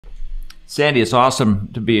Sandy, it's awesome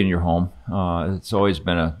to be in your home. It's always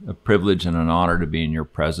been a privilege and an honor to be in your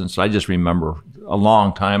presence. I just remember a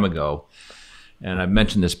long time ago, and I've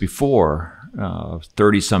mentioned this before,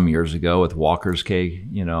 30-some years ago with Walker's Cake,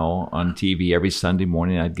 you know, on TV every Sunday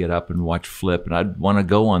morning. I'd get up and watch Flip, and I'd want to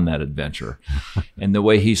go on that adventure. And the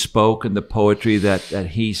way he spoke and the poetry that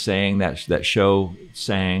he sang, that show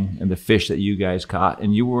sang, and the fish that you guys caught,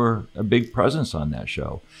 and you were a big presence on that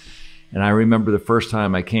show. And I remember the first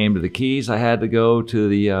time I came to the Keys, I had to go to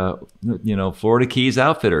the, Florida Keys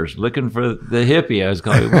Outfitters looking for the hippie. I was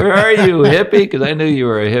calling, where are you, hippie? Because I knew you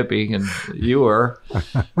were a hippie, and you were.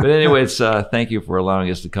 But anyways, thank you for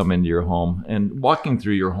allowing us to come into your home. And walking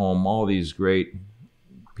through your home, all these great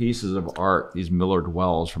pieces of art, these Millard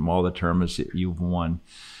Wells from all the tournaments that you've won.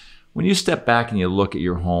 When you step back and you look at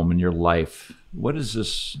your home and your life, how does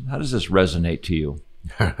this resonate to you?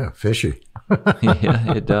 Fishy.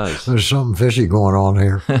 Yeah, it does. There's something fishy going on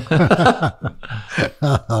here. I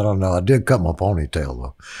don't know. I did cut my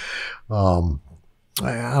ponytail though.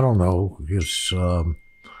 I don't know. It's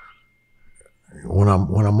when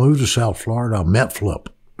I moved to South Florida, I met Flip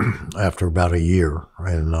after about a year,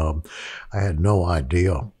 and I had no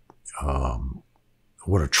idea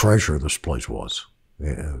what a treasure this place was.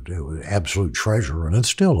 It was absolute treasure, and it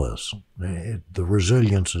still is. The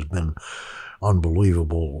resilience has been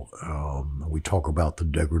unbelievable. We talk about the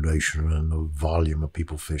degradation and the volume of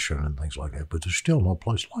people fishing and things like that, but there's still no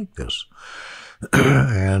place like this.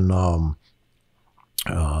 And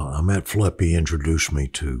I met Flip. He introduced me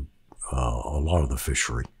to a lot of the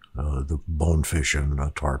fishery, the bonefish and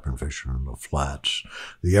tarpon fishing, the flats,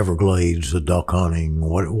 the Everglades, the duck hunting,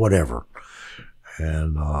 whatever.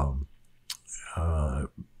 And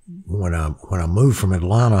when I moved from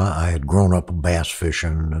Atlanta, I had grown up bass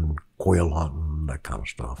fishing and quail hunting, that kind of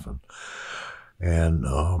stuff, and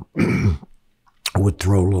I would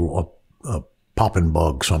throw a little popping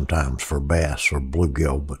bug sometimes for bass or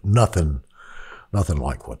bluegill, but nothing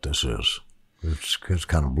like what this is. It's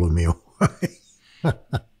kind of blew me away.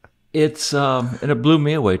 And it blew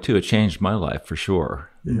me away too. It changed my life for sure.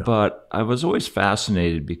 Yeah. But I was always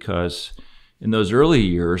fascinated because in those early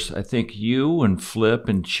years, I think you and Flip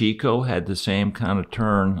and Chico had the same kind of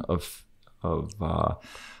turn of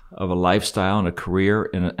a lifestyle and a career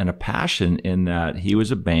and a passion, in that he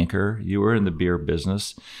was a banker, you were in the beer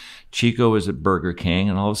business, Chico was at Burger King,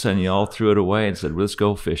 and all of a sudden you all threw it away and said, let's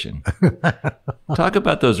go fishing. Talk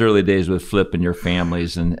about those early days with Flip and your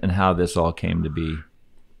families and how this all came to be.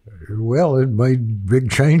 Well, it made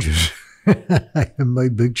big changes. It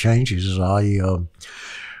made big changes.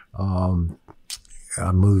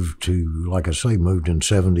 I moved to, like I say, moved in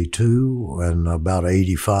 72, and about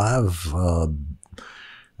 85,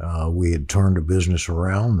 we had turned the business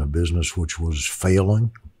around, a business which was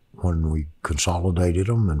failing when we consolidated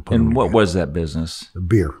them. And what was that business?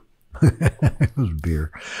 Beer. It was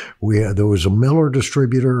beer. There was a Miller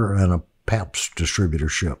distributor and a Pabst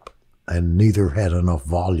distributorship, and neither had enough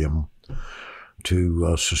volume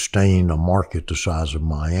to sustain a market the size of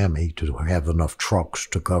Miami, to have enough trucks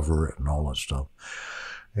to cover it and all that stuff.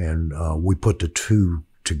 And we put the two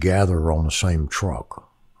together on the same truck,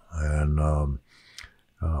 and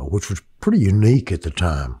which was pretty unique at the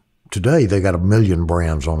time. Today, they got 1 million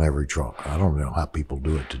brands on every truck. I don't know how people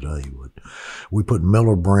do it today, but we put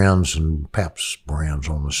Miller brands and Pabst brands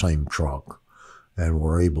on the same truck, and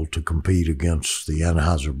were able to compete against the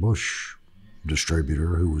Anheuser-Busch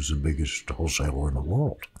distributor, who was the biggest wholesaler in the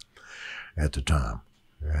world at the time.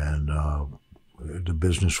 And the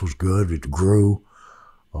business was good. It grew.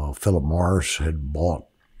 Philip Morris had bought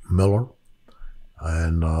Miller,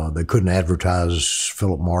 and they couldn't advertise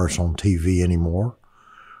Philip Morris on TV anymore.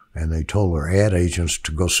 And they told their ad agents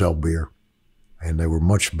to go sell beer. And they were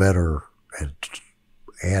much better at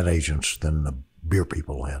ad agents than the beer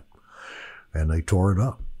people had. And they tore it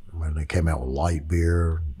up. And they came out with light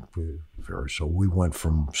beer. So we went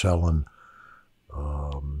from selling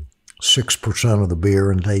 6% of the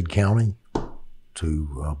beer in Dade County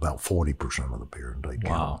to about 40% of the beer in Dade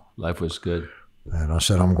County. Wow, life was good. And I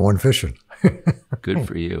said, I'm going fishing. Good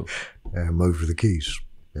for you. And moved to the Keys.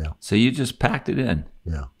 Yeah. So you just packed it in.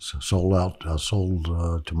 Yeah. So sold out. I sold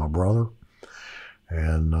to my brother,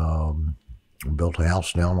 and built a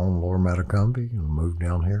house down on Lower Metacombe and moved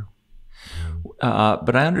down here.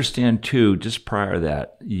 But I understand too, just prior to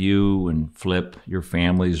that, you and Flip, your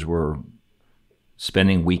families were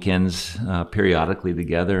spending weekends periodically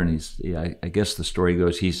together. And I guess the story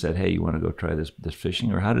goes, he said, hey, you want to go try this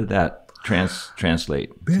fishing? Or how did that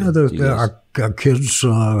translate? Yeah, our kids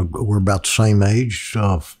were about the same age.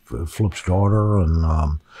 Flip's daughter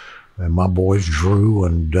and my boys, Drew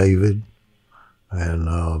and David.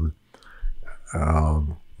 And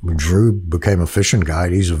Drew became a fishing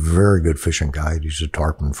guide. He's a very good fishing guide. He's a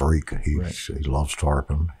tarpon freak. He loves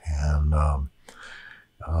tarpon. And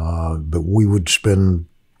but we would spend,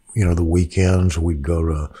 the weekends. We'd go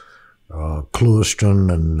to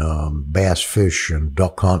Clewiston and bass fish and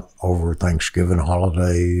duck hunt over Thanksgiving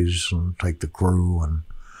holidays and take the crew,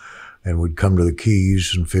 and we'd come to the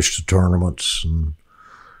Keys and fish the tournaments. And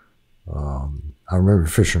I remember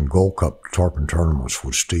fishing Gold Cup tarpon tournaments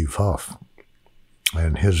with Steve Huff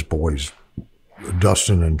and his boys,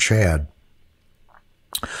 Dustin and Chad,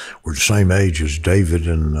 were the same age as David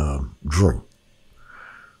and Drew.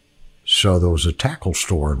 So there was a tackle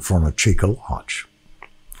store in front of Chica Lodge.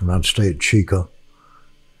 And I'd stay at Chica,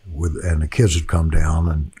 and the kids would come down,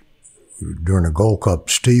 and during the Gold Cup,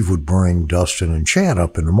 Steve would bring Dustin and Chad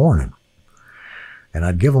up in the morning. And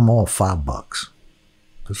I'd give them all $5.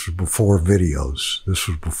 This was before videos. This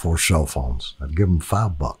was before cell phones. I'd give them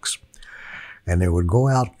 $5. And they would go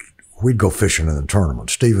out. We'd go fishing in the tournament.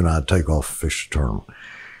 Steve and I'd take off and fish the tournament.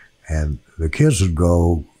 And the kids would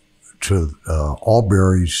go to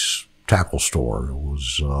Alberry's tackle store. It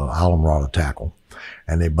was Islamorada tackle.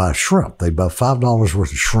 And they'd buy shrimp. They'd buy $5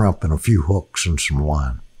 worth of shrimp and a few hooks and some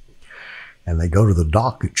line. And they'd go to the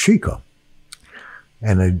dock at Chica.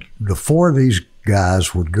 And the four of these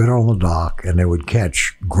guys would get on the dock and they would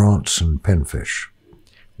catch grunts and pinfish.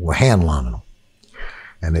 We're hand lining them.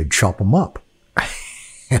 And they'd chop them up.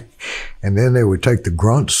 And then they would take the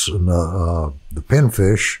grunts and the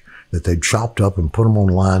pinfish that they'd chopped up and put them on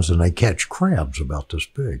lines, and they catch crabs about this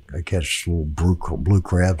big. They catch little blue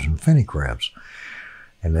crabs and finny crabs.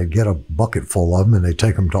 And they'd get a bucket full of them, and they'd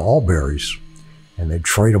take them to Alberry's, and they'd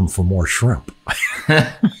trade them for more shrimp.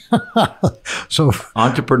 So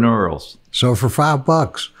entrepreneurials. So for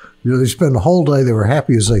 $5, they spend the whole day. They were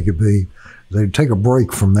happy as they could be. They'd take a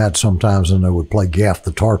break from that sometimes, and they would play gaff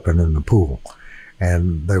the tarpon in the pool.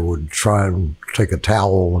 And they would try and take a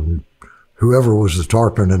towel, and whoever was the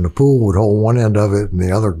tarpon in the pool would hold one end of it, and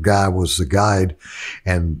the other guy was the guide,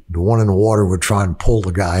 and the one in the water would try and pull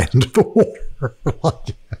the guy into the water.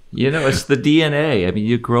 It's the DNA. I mean,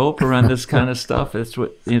 you grow up around this kind of stuff. It's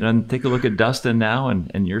what, and take a look at Dustin now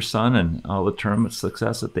and your son and all the tournament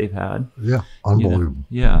success that they've had. Yeah, unbelievable.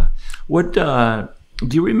 Yeah. What, do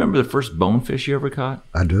you remember the first bonefish you ever caught?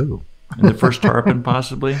 I do. And the first tarpon,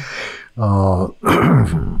 possibly?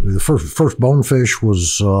 The first bonefish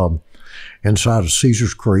was inside of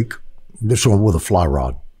Caesar's Creek. This one with a fly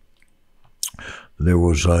rod. There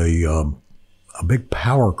was a big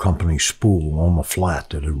power company spool on the flat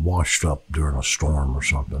that had washed up during a storm or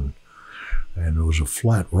something. And there was a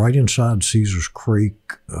flat right inside Caesar's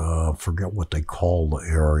Creek. Forget what they call the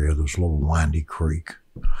area. There's a little windy creek.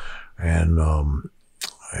 And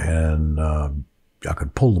I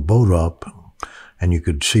could pull the boat up, and you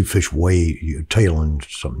could see fish tailing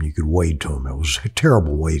something. You could wade to them. It was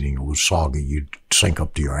terrible wading. It was soggy. You'd sink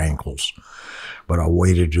up to your ankles. But I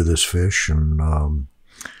waded to this fish and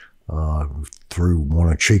threw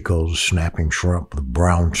one of Chico's snapping shrimp. The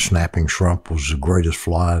brown snapping shrimp was the greatest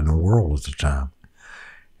fly in the world at the time.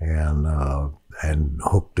 And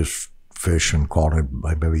hooked this fish and caught it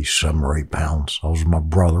by maybe 7 or 8 pounds. I was with my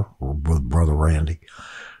brother, with Brother Randy,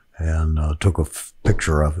 and took a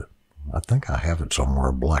picture of it. I think I have it somewhere,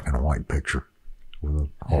 a black and white picture with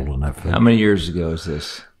holding that fish. How many years ago is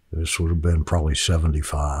this? This would have been probably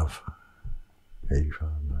 75, 85,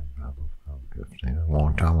 95, 50, a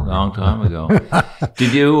long time ago. Long time ago.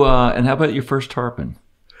 Did you, and how about your first tarpon?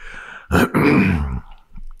 And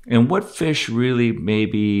what fish really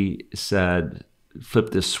maybe flip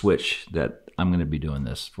this switch that I'm going to be doing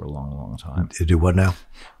this for a long, long time? Do what now?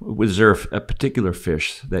 Was there a particular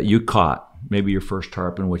fish that you caught, maybe your first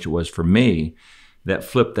tarpon, which it was for me, that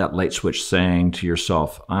flipped that light switch saying to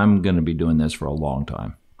yourself, I'm going to be doing this for a long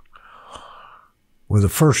time? Well, the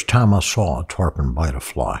first time I saw a tarpon bite a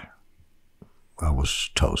fly, I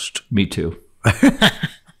was toast. Me too.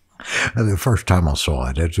 The first time I saw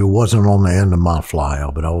it, it wasn't on the end of my fly,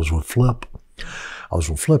 but I was with Flip. I was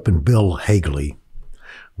with Flip and Bill Hagley.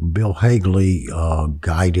 Bill Hagley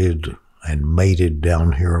guided and mated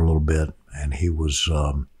down here a little bit, and he was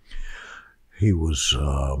the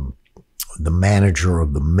manager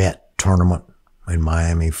of the Met tournament in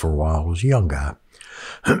Miami for a while. He was a young guy,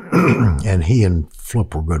 and he and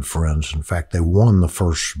Flip were good friends. In fact, they won the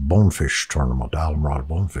first Bonefish tournament, the Islamorada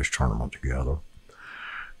Bonefish tournament together.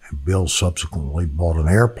 And Bill subsequently bought an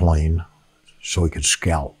airplane so he could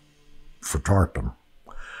scout for tarpon.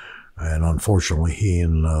 And unfortunately, he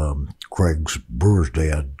and Craig's Brewer's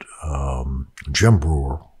dad, Jim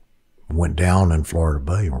Brewer, went down in Florida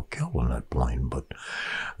Bay and were killed in that plane. But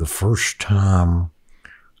the first time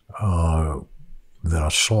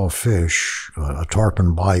saw a fish. A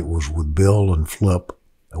tarpon bite was with Bill and Flip.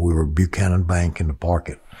 We were at Buchanan Bank in the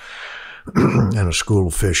market. And a school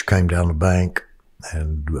of fish came down the bank,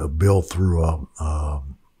 and Bill threw a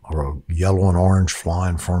yellow and orange fly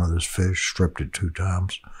in front of this fish, stripped it 2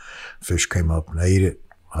 times. Fish came up and ate it.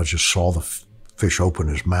 I just saw the fish open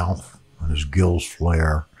his mouth and his gills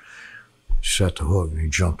flare. He set the hook and he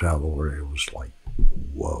jumped out over it. It was like,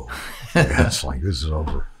 whoa. Yeah, it's like, this is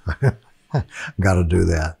over. Got to do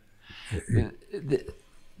that.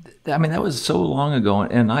 I mean, that was so long ago,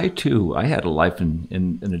 and I too, I had a life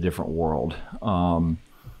in a different world, and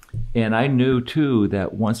I knew too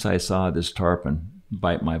that once I saw this tarpon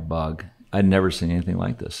bite my bug, I'd never seen anything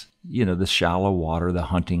like this. You know, the shallow water, the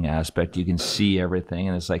hunting aspect, you can see everything,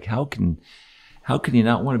 and it's like, how can you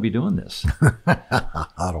not want to be doing this?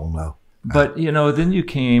 I don't know. But, you know, then you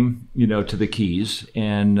came, you know, to the Keys,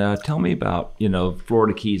 and tell me about, you know,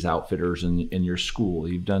 Florida Keys Outfitters and your school.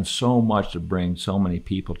 You've done so much to bring so many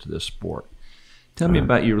people to this sport. Tell me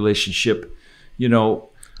about your relationship, you know,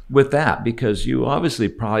 with that, because you obviously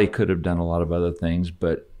probably could have done a lot of other things,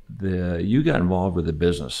 but you got involved with the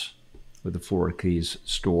business, with the Florida Keys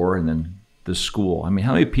store and then the school. I mean,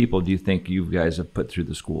 how many people do you think you guys have put through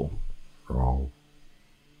the school? Oh,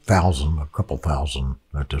 a couple thousand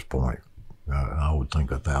at this point. I would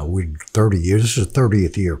think of that. 30 years. This is the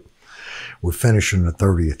 30th year. We're finishing the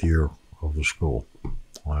 30th year of the school,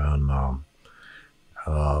 and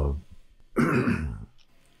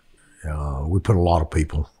we put a lot of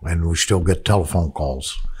people, and we still get telephone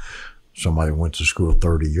calls. Somebody went to school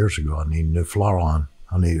 30 years ago. I need a new fly line.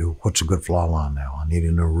 What's a good fly line now? I need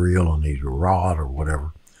a new reel. I need a rod or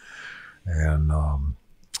whatever. And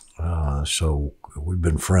so we've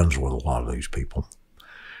been friends with a lot of these people.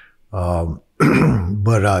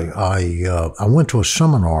 But I went to a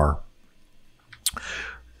seminar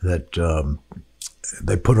that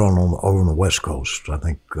they put on over on the West Coast. I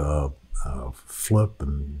think Flip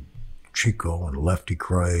and Chico and Lefty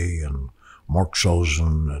Cray and Mark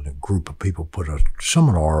Sozin and a group of people put a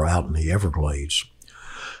seminar out in the Everglades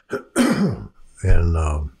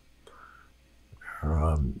in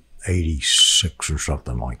 86 or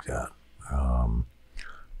something like that.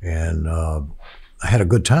 I had a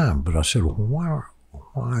good time, but I said, well,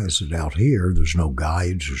 why is it out here? There's no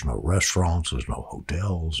guides, there's no restaurants, there's no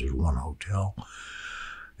hotels, there's one hotel.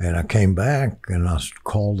 And I came back and I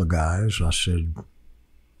called the guys. I said,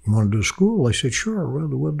 you want to do school? They said, sure,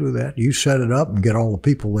 we'll do that. You set it up and get all the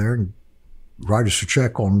people there and write us a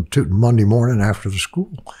check on Monday morning after the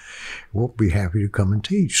school. We'll be happy to come and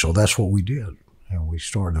teach. So that's what we did. And we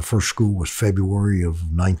started, the first school was February of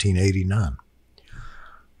 1989.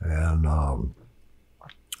 And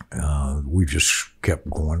we just kept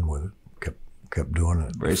going with it, kept doing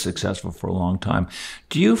it. Very successful for a long time.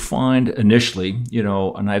 Do you find initially, you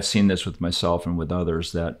know, and I've seen this with myself and with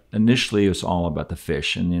others, that initially it's all about the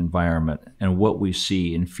fish and the environment and what we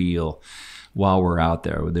see and feel while we're out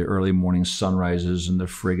there with the early morning sunrises and the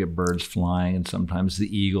frigate birds flying and sometimes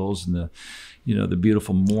the eagles and the, you know, the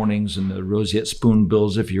beautiful mornings and the roseate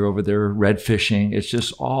spoonbills if you're over there red fishing. It's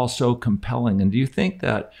just all so compelling. And do you think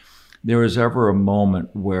that there was ever a moment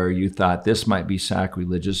where you thought this might be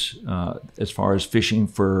sacrilegious as far as fishing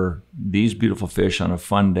for these beautiful fish on a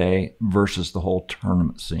fun day versus the whole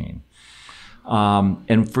tournament scene?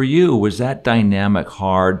 And for you, was that dynamic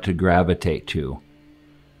hard to gravitate to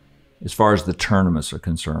as far as the tournaments are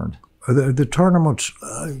concerned? The tournaments,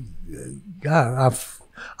 I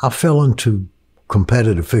fell into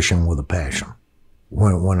competitive fishing with a passion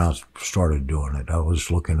when I started doing it. I was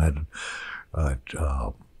looking at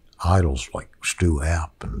idols like Stu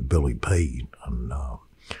App and Billy Pate and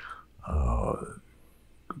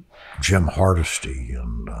Jim Hardesty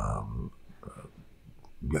and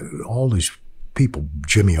all these people,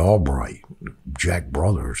 Jimmy Albright, Jack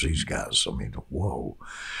Brothers, these guys. I mean, whoa.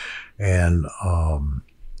 And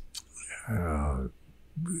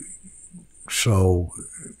so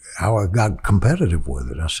I got competitive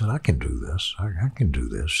with it. I said, I can do this. I can do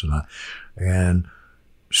this. And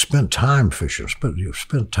spent time fishing,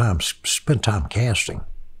 spent time casting.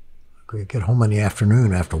 I'd get home in the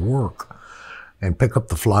afternoon after work and pick up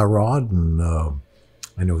the fly rod, and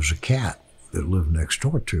there was a cat that lived next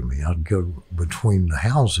door to me. I'd go between the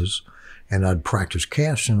houses and I'd practice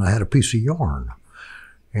casting. I had a piece of yarn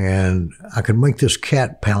and I could make this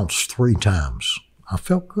cat pounce 3 times. I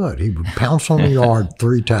felt good. He would pounce on the yard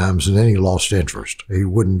 3 times and then he lost interest. He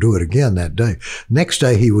wouldn't do it again that day. Next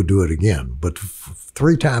day he would do it again, but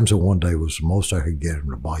 3 times in one day was the most I could get him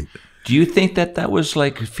to bite. Do you think that that was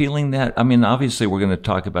like feeling that? I mean, obviously we're going to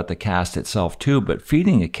talk about the cast itself too, but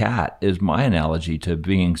feeding a cat is my analogy to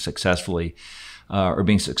being successfully or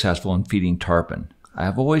being successful in feeding tarpon.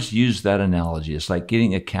 I've always used that analogy. It's like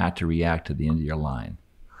getting a cat to react to the end of your line.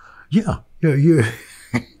 Yeah, you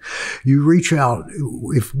you reach out.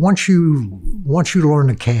 If once you learn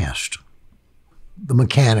to cast the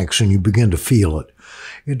mechanics and you begin to feel it,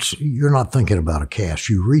 you're not thinking about a cast.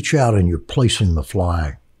 You reach out and you're placing the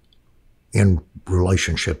fly in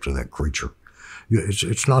relationship to that creature.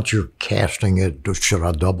 It's not you're casting it. Should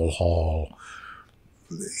I double haul?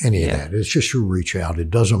 Any of that. It's just you reach out. It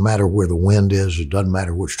doesn't matter where the wind is. It doesn't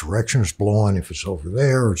matter which direction it's blowing. If it's over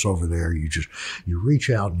there or it's over there, you reach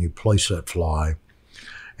out and you place that fly,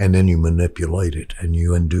 and then you manipulate it and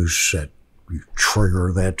you induce that, you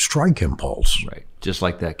trigger that strike impulse. Right. Just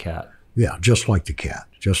like that cat. Yeah, just like the cat.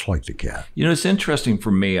 Just like the cat. You know, it's interesting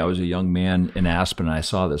for me. I was a young man in Aspen, and I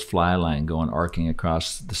saw this fly line going arcing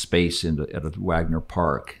across the space at a Wagner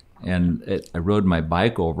Park. And I rode my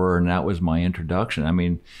bike over, and that was my introduction. I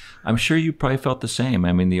mean, I'm sure you probably felt the same.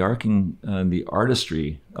 I mean, the arcing, the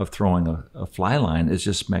artistry of throwing a fly line is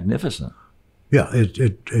just magnificent. Yeah,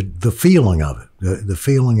 the feeling of it, the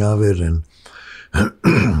feeling of it, and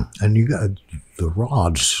and you got the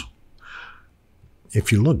rods.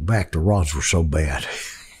 If you look back, the rods were so bad.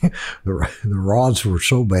 the rods were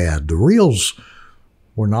so bad. The reels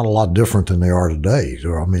were not a lot different than they are today.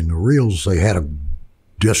 I mean, the reels, they had a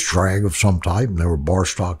disc drag of some type, and they were bar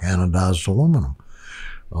stock anodized aluminum.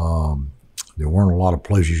 There weren't a lot of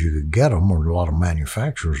places you could get them, or a lot of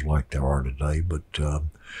manufacturers like there are today, but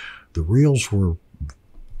the reels were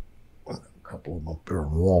a couple of them up there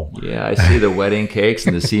on the wall. Yeah, I see the wedding cakes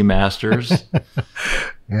and the Seamasters.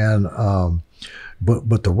 And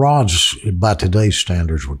but the rods, by today's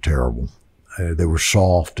standards, were terrible. They were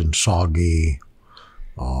soft and soggy.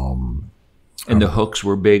 And the hooks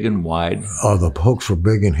were big and wide. The hooks were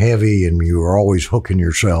big and heavy, and you were always hooking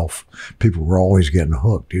yourself. People were always getting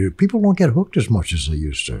hooked. People don't get hooked as much as they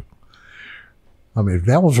used to. I mean,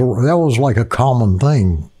 that was like a common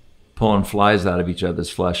thing. Pulling flies out of each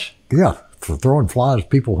other's flesh. Yeah, for throwing flies,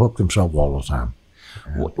 people hook themselves all the time.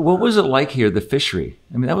 Yeah. What was it like here, the fishery?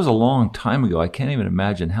 I mean, that was a long time ago. I can't even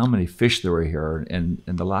imagine how many fish there were here, and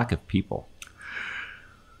the lack of people.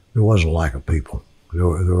 There was a lack of people. There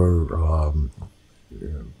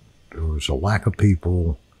was a lack of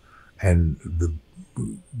people, and the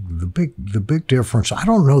big difference. I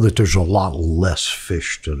don't know that there's a lot less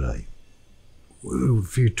fish today.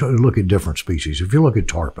 If you look at different species, if you look at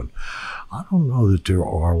tarpon, I don't know that there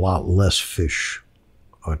are a lot less fish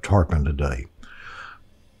tarpon today.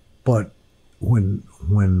 But when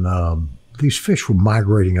these fish were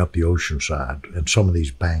migrating up the ocean side and some of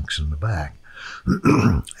these banks in the back,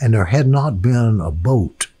 and there had not been a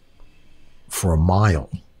boat for a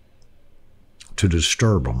mile to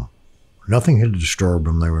disturb them. Nothing had disturbed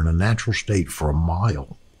them. They were in a natural state for a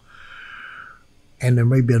mile. And there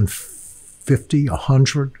may have been 50,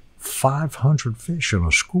 100, 500 fish in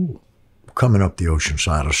a school coming up the ocean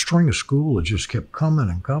side, a string of school that just kept coming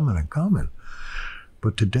and coming and coming.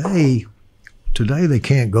 But today they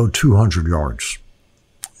can't go 200 yards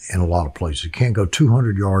in a lot of places. You can't go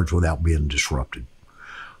 200 yards without being disrupted.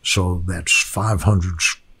 So that's 500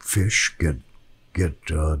 fish get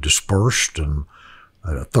dispersed, and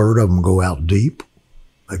a third of them go out deep.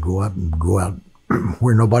 They go out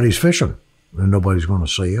where nobody's fishing, and nobody's going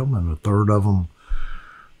to see them. And a third of them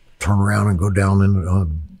turn around and go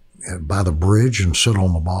down by the bridge and sit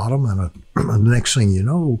on the bottom. And the next thing you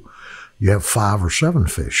know, you have 5 or 7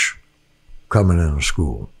 fish coming in a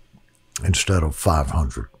school instead of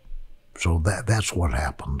 500. So that's what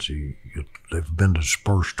happens. They've been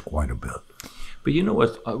dispersed quite a bit. But you know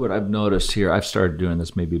what I've noticed here? I've started doing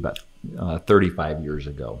this maybe about 35 years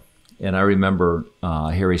ago. And I remember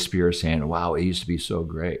Harry Spears saying, wow, it used to be so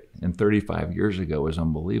great. And 35 years ago was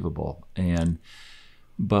unbelievable.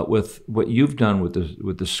 But with what you've done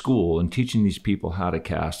with the school and teaching these people how to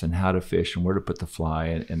cast and how to fish and where to put the fly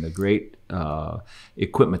and the great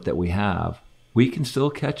equipment that we have, we can still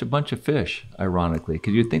catch a bunch of fish, ironically,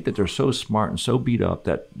 because you'd think that they're so smart and so beat up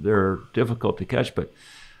that they're difficult to catch. But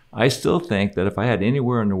I still think that if I had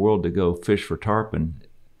anywhere in the world to go fish for tarpon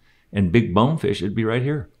and big bonefish, it'd be right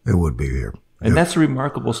here. It would be here. And that's a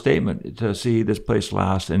remarkable statement, to see this place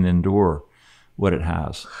last and endure what it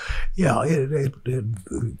has. Yeah.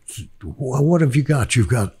 What have you got? You've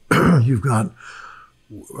got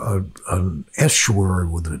an estuary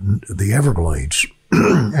with the Everglades,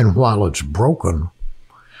 and while it's broken,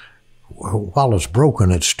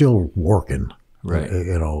 it's still working. Right.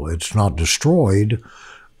 It's not destroyed.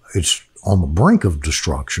 It's on the brink of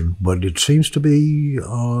destruction, but it seems to be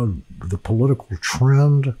the political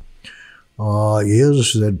trend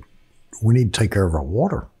is that we need to take care of our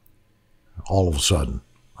water. all of a sudden.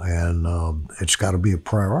 And it's got to be a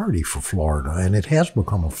priority for Florida. And it has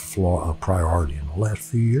become a priority in the last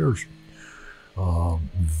few years.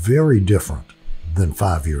 Very different than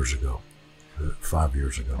 5 years ago. 5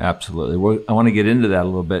 years ago. Absolutely. Well, I want to get into that a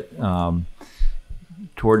little bit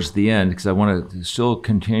towards the end, because I want to still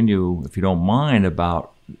continue, if you don't mind,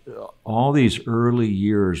 about all these early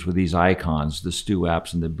years with these icons, the Stu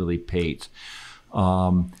Apps and the Billy Pates.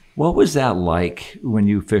 What was that like when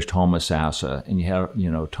you fished Homosassa and you had,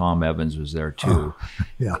 Tom Evans was there too?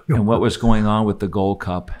 Yeah. And what was going on with the Gold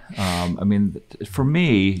Cup? I mean, for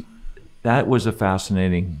me, that was a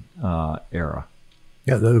fascinating era.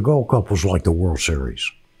 Yeah, the Gold Cup was like the World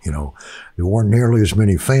Series. There weren't nearly as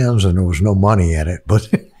many fans and there was no money in it, but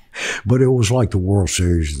it was like the World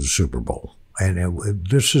Series of the Super Bowl. And it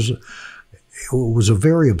was a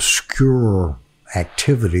very obscure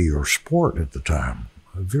activity or sport at the time.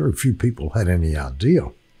 Very few people had any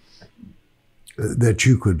idea that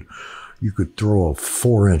you could throw a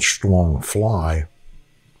 4-inch long fly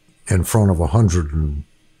in front of a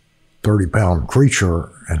 130-pound creature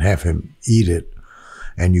and have him eat it,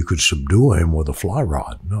 and you could subdue him with a fly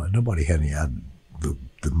rod. No, nobody had any idea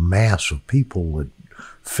the mass of people that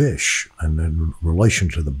fish, and in relation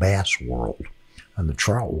to the bass world and the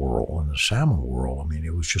trout world and the salmon world. I mean,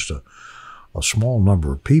 it was just a small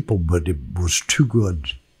number of people, but it was too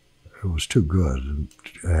good. It was too good,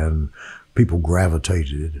 and people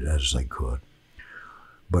gravitated as they could.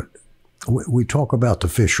 But we talk about the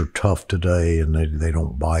fish are tough today, and they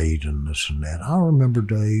don't bite and this and that. I remember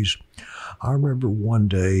days. I remember one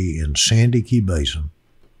day in Sandy Key Basin,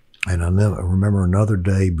 and I remember another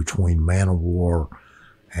day between Man o' War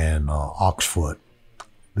and Oxfoot.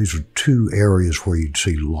 These are two areas where you'd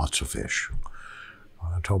see lots of fish.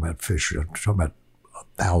 I talk about fish. I'm talking about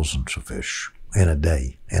thousands of fish in a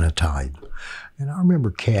day, in a tide. And I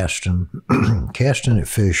remember casting at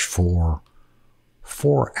fish for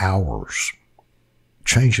 4 hours,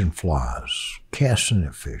 changing flies, casting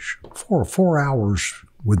at fish for 4 hours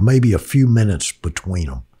with maybe a few minutes between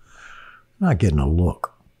them. Not getting a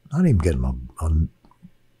look, not even getting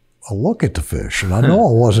a look at the fish. And I know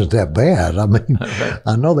it wasn't that bad. I mean,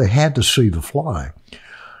 I know they had to see the fly.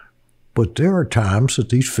 But there are times that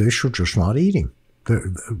these fish are just not eating.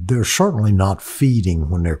 They're certainly not feeding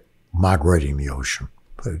when they're migrating the ocean.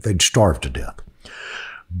 They'd starve to death.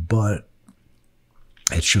 But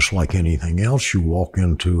it's just like anything else. You walk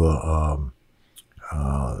into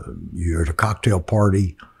you're at a cocktail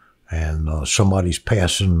party, and somebody's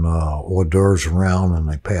passing hors d'oeuvres around, and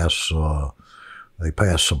they pass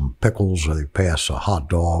some pickles, or they pass a hot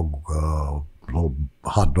dog, little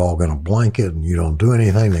hot dog in a blanket, and you don't do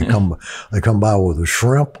anything. They come by with a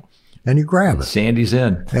shrimp, and you grab it. Sandy's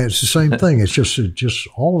in. And it's the same thing. It's just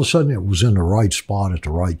all of a sudden it was in the right spot at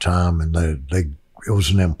the right time, and it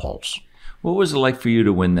was an impulse. What was it like for you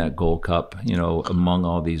to win that Gold Cup, among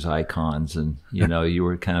all these icons? And, you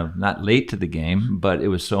were kind of not late to the game, but it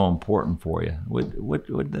was so important for you. What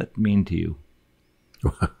did that mean to you?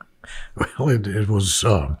 Well, it was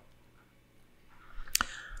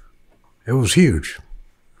huge.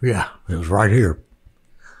 Yeah, it was right here.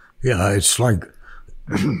 Yeah, it's like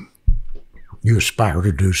you aspire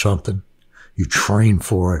to do something, you train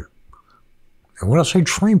for it. And when I say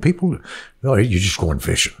train, people, no, you're just going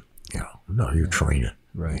fishing. No, you're training.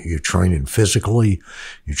 Right. You're training physically.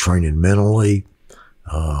 You're training mentally.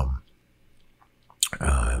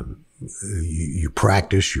 You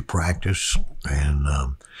practice, and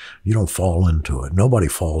you don't fall into it. Nobody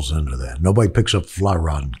falls into that. Nobody picks up the fly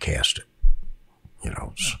rod and cast it.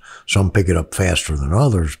 Some pick it up faster than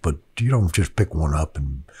others, but you don't just pick one up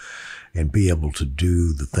and be able to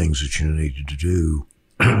do the things that you need to do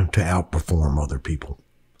to outperform other people.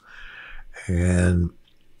 And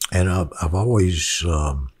I've always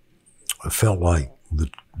felt like the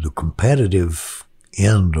competitive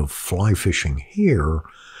end of fly fishing here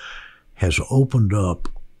has opened up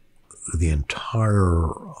the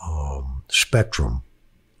entire spectrum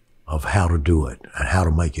of how to do it and how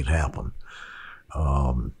to make it happen.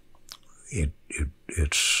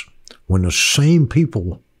 It's when the same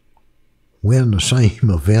people win the same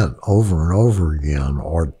event over and over again,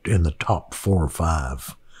 or in the top 4 or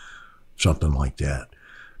 5, something like that.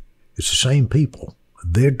 It's the same people.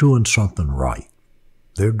 They're doing something right.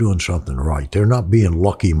 They're not being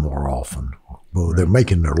lucky more often. Well, right. They're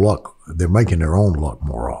making their own luck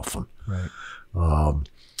more often. Right.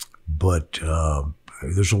 But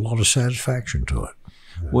there's a lot of satisfaction to it.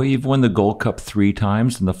 Well, you've won the Gold Cup 3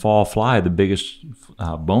 times, and the Fall Fly, the biggest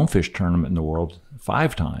bonefish tournament in the world,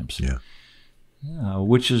 5 times. Yeah.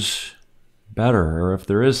 Which is better, or if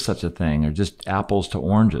there is such a thing, or just apples to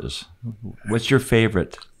oranges. What's your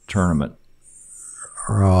favorite tournament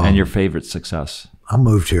and your favorite success? I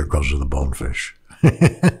moved here because of the bonefish.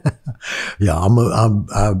 Yeah,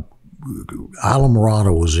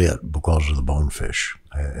 Islamorada was it because of the bonefish.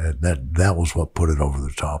 That was what put it over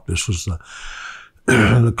the top. This was the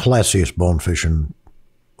classiest bonefishing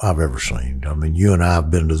I've ever seen. I mean, you and I have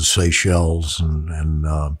been to the Seychelles and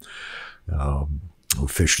we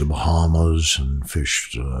fished the Bahamas and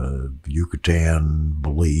fished Yucatan,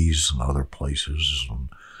 Belize, and other places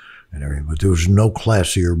and everything. But there was no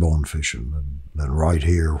classier bonefishing than right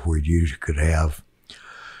here, where you could have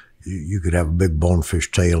a big bonefish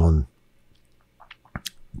tailing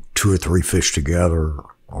 2 or 3 fish together,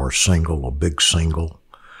 or a big single,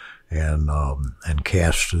 and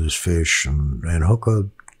cast this fish and hook a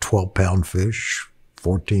 12-pound fish,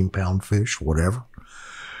 14-pound fish, whatever.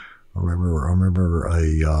 I remember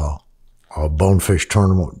a bonefish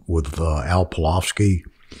tournament with Al Pawlowski.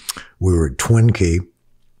 We were at Twin Key,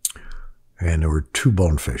 and there were 2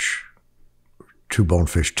 bonefish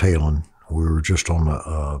tailing. We were just on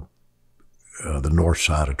the north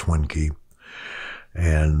side of Twin Key,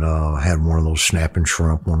 and had one of those snapping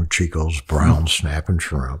shrimp, one of Chico's brown snapping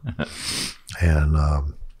shrimp, and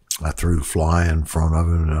I threw the fly in front of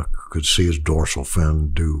him, and I could see his dorsal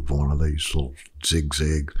fin do one of these little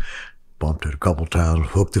zigzags. Bumped it a couple times,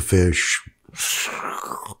 hooked the fish,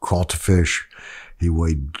 caught the fish. He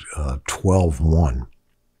weighed 12.1.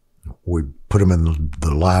 We put him in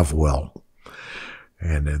the live well.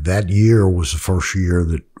 And that year was the first year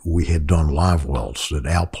that we had done live wells. That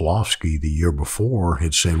Al Pawlowski, the year before,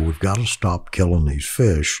 had said, we've got to stop killing these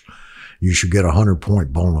fish. You should get a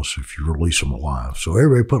 100-point bonus if you release them alive. So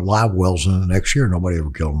everybody put live wells in. The next year, nobody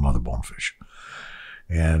ever killed another bonefish.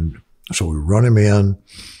 And so we run him in.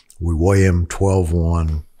 We weigh him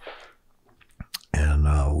 12.1.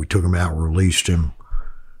 And we took him out, released him,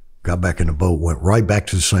 got back in the boat, went right back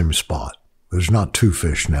to the same spot. There's not 2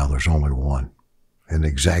 fish now. There's only 1. In the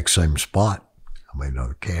exact same spot. I made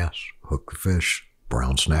another cast, hooked the fish,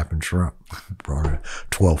 brown snapping shrimp, brought it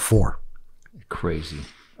 12.4. Crazy.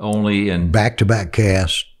 Only in back-to-back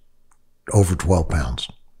cast, over 12 pounds.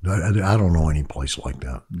 I don't know any place like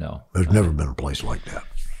that. No. There's never been a place like that.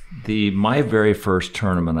 My very first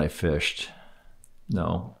tournament I fished,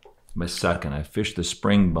 my second, I fished the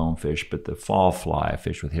spring bonefish, but the fall fly I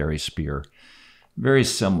fished with Harry Spear. Very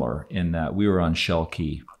similar in that we were on Shell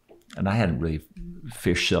Key, and I hadn't really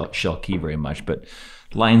fished Shell Key very much, but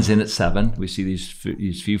line's in at 7. We see these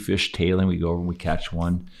few fish tailing. We go over and we catch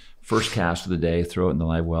one. First cast of the day, throw it in the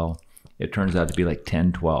live well. It turns out to be like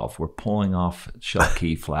 10, 12. We're pulling off Shell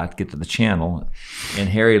Key flat, get to the channel, and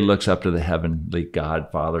Harry looks up to the heavenly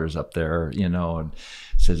Godfathers up there, and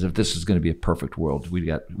says, if this is going to be a perfect world, we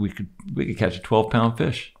could catch a 12-pound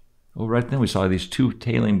fish. Well, right then we saw these 2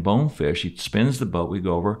 tailing bonefish. He spins the boat, we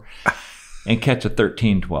go over, and catch a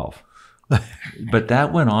 13, 12. But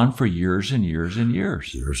that went on for years and years and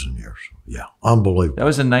years. Years and years. Yeah. Unbelievable. That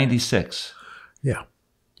was in 96. Yeah.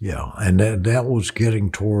 Yeah. And that was getting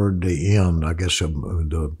toward the end. I guess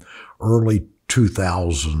the early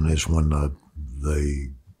 2000 is when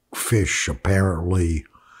the fish apparently,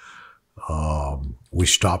 we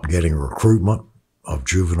stopped getting recruitment of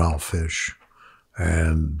juvenile fish.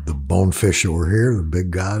 And the bonefish that were here, the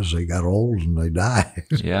big guys, they got old and they died.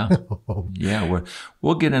 Yeah.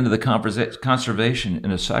 We'll get into the conservation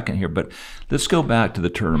in a second here, but let's go back to the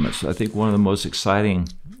tournaments. I think one of the most exciting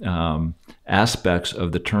aspects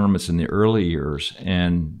of the tournaments in the early years,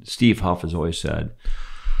 and Steve Huff has always said,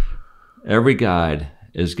 every guide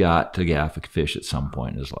has got to gaff a fish at some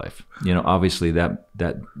point in his life. Obviously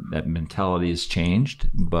that mentality has changed,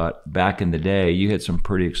 but back in the day, you had some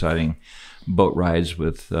pretty exciting boat rides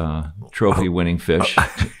with trophy-winning fish.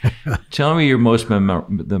 Tell me your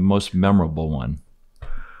the most memorable one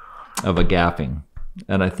of a gaffing.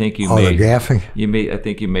 And I think the gaffing. I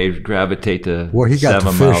think you may gravitate to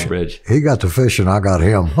 7 Mile Bridge. He got the fish, and I got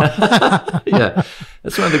him. Yeah,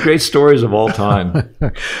 that's one of the great stories of all time.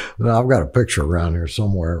 I've got a picture around here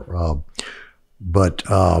somewhere. But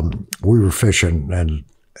we were fishing,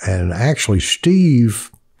 and actually Steve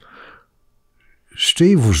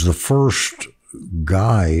was the first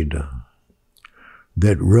guide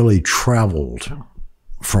that really traveled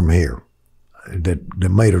from here, that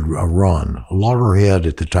made a run. Loggerhead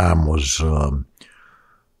at the time was, I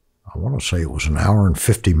want to say it was an hour and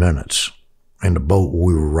 50 minutes in the boat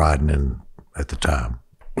we were riding in at the time.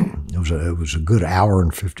 It was a good hour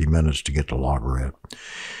and 50 minutes to get to Loggerhead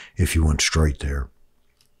if you went straight there.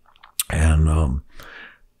 And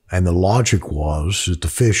And the logic was that the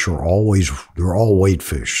fish are they're all weight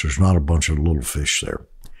fish. There's not a bunch of little fish there.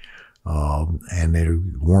 And they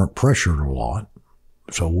weren't pressured a lot.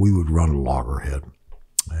 So we would run a loggerhead.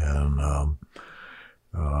 And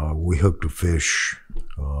we hooked a fish. It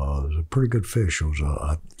was a pretty good fish. It was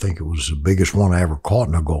I think it was the biggest one I ever caught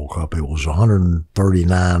in a Gold Cup. It was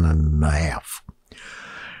 139 and a half.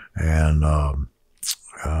 And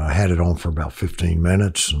I had it on for about 15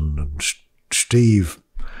 minutes. And Steve,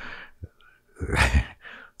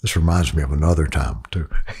 this reminds me of another time too.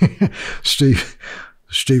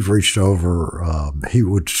 Steve reached over. He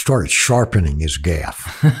would start sharpening his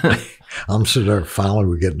gaff. I'm sitting there. Finally,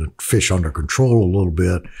 we're getting the fish under control a little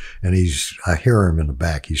bit, and I hear him in the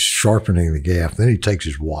back. He's sharpening the gaff. Then he takes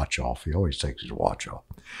his watch off. He always takes his watch off.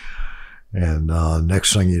 And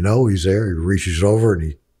next thing you know, he's there. He reaches over and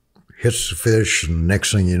he hits the fish, and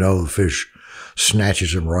next thing you know, the fish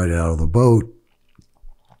snatches him right out of the boat.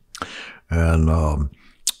 And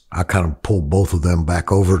I kind of pulled both of them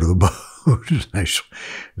back over to the boat. And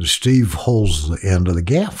Steve holds the end of the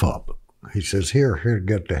gaff up. He says, here,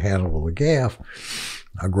 get the handle of the gaff.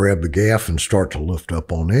 I grab the gaff and start to lift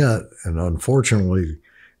up on it. And unfortunately,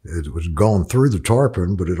 it was going through the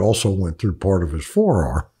tarpon, but it also went through part of his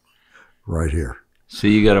forearm right here. So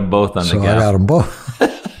you got them both on the gaff. So I got them both.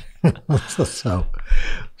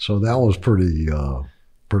 So that was pretty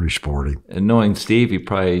sporty. And knowing Steve, he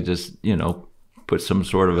probably just, put some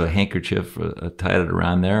sort of a handkerchief, tied it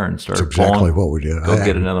around there, and started That's exactly pulling. What we did. Go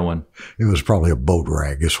get another one. It was probably a boat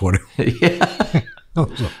rag, is what it was. Yeah. It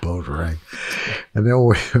was a boat rag. And then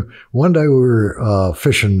one day we were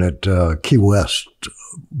fishing at Key West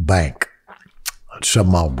Bank, at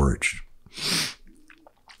 7 Mile Bridge.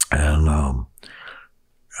 And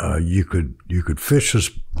you could fish this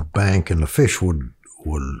bank, and the fish would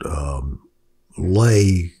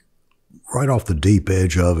lay right off the deep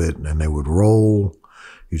edge of it, and they would roll.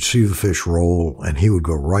 You'd see the fish roll, and he would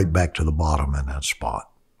go right back to the bottom in that spot.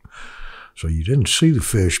 So you didn't see the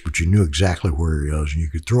fish, but you knew exactly where he was. And you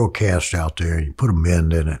could throw a cast out there, and you put a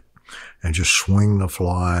mend in it, and just swing the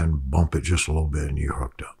fly and bump it just a little bit, and you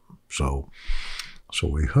hooked up. So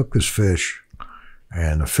we hooked this fish,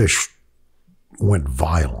 and the fish went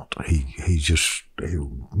violent. He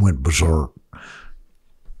went berserk,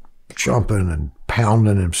 jumping and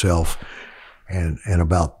pounding himself. And in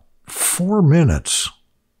about 4 minutes,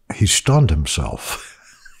 he stunned himself.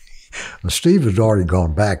 Steve had already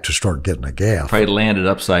gone back to start getting a gaff. Probably landed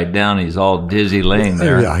upside down. He's all dizzy laying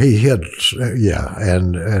there. Yeah, he had. Yeah,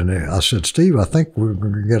 and I said, Steve, I think we're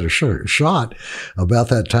going to get a shot. About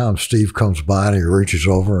that time, Steve comes by and he reaches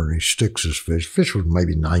over and he sticks his fish. Fish was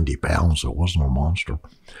maybe 90 pounds. It wasn't a monster.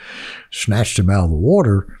 Snatched him out of the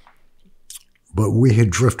water. But we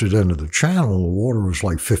had drifted into the channel. The water was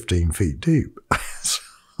like 15 feet deep.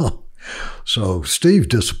 So Steve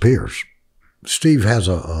disappears. Steve has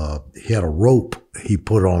he had a rope he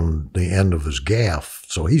put on the end of his gaff.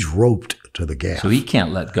 So he's roped to the gaff. So he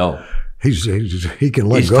can't let go. He can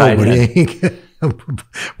let go, but he ain't,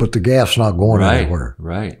 but the gaff's not going anywhere.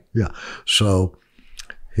 Right. Yeah. So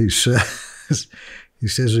he says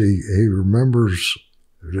he remembers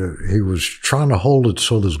he was trying to hold it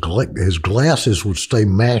so his glasses would stay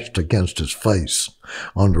mashed against his face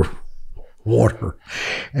under water.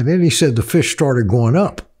 And then he said the fish started going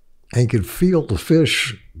up. And he could feel the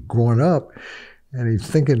fish going up. And he's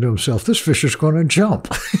thinking to himself, this fish is going to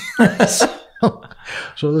jump.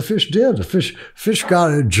 So the fish did. The fish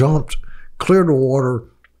got it, jumped, cleared the water,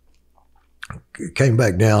 came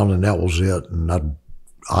back down, and that was it. And I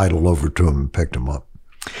idled over to him and picked him up.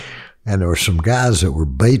 And there were some guys that were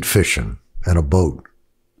bait fishing in a boat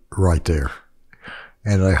right there.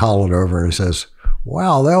 And they hollered over and he says,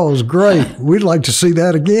 wow, that was great. We'd like to see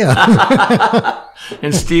that again.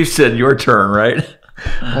 And Steve said, your turn, right?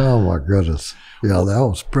 Oh, my goodness. Yeah, that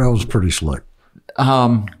was pretty slick.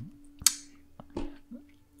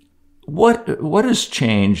 What has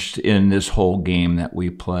changed in this whole game that we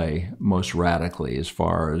play most radically as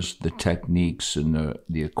far as the techniques and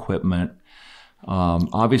the equipment?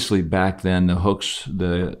 Obviously, back then, the hooks,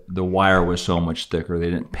 the wire was so much thicker.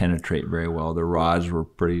 They didn't penetrate very well. The rods were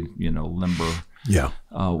pretty, limber. Yeah.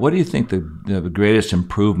 What do you think the greatest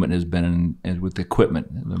improvement has been with the equipment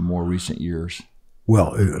in the more recent years?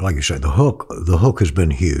 Well, like you said, the hook has been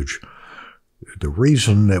huge. The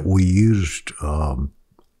reason that we used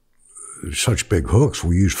such big hooks,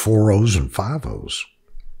 we used 4-0s and 5-0s.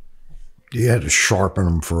 You had to sharpen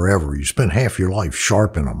them forever. You spent half your life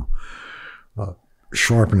sharpening them,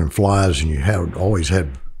 sharpening flies, and you always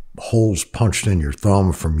had holes punched in your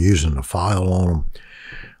thumb from using the file on them.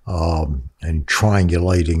 and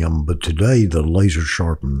triangulating them. But today, the laser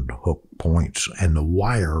sharpened hook points and the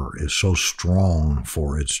wire is so strong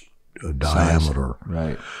for its diameter.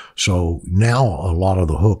 Right. So now a lot of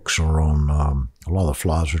the hooks are on, a lot of the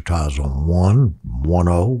flies are ties on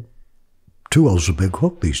 1.0. 2.0's a big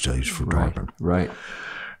hook these days for tarpon. Right.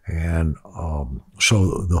 And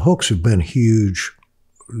so the hooks have been huge.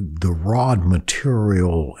 The rod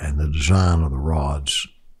material and the design of the rods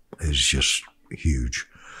is just huge.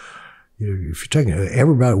 If you're taking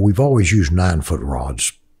everybody, we've always used 9-foot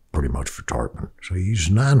rods pretty much for tarpon. So you use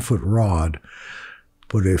a 9-foot rod,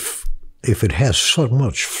 but if it has so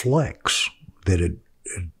much flex that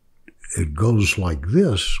it goes like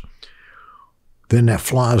this, then that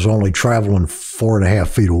fly is only traveling 4.5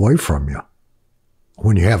 feet away from you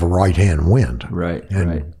when you have a right-hand wind. Right, and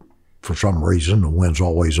right. For some reason, the wind's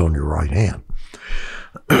always on your right hand.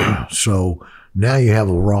 So now you have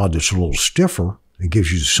a rod that's a little stiffer. It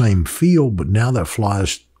gives you the same feel, but now that fly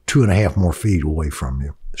is 2.5 more feet away from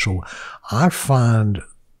you. So I find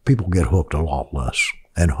people get hooked a lot less,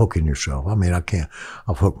 and hooking yourself. I mean,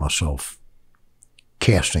 I've hooked myself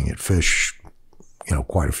casting at fish,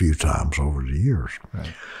 quite a few times over the years.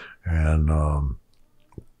 Right. And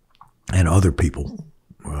other people,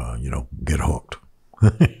 get hooked.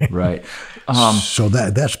 Right. So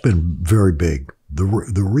that's been very big. The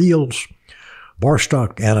reels, bar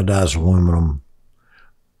stock anodized aluminum,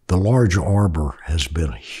 the large arbor has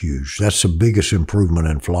been huge. That's the biggest improvement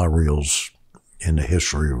in fly reels in the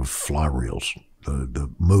history of fly reels. The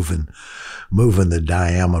moving the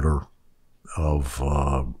diameter of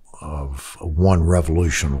one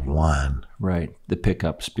revolution of line. Right. The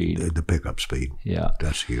pickup speed. The pickup speed. Yeah.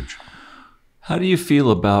 That's huge. How do you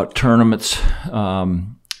feel about tournaments?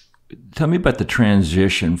 Tell me about the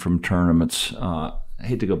transition from tournaments. I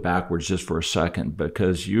hate to go backwards just for a second,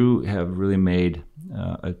 because you have really made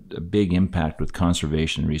a big impact with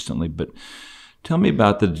conservation recently. But tell me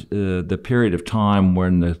about the period of time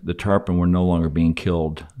when the tarpon were no longer being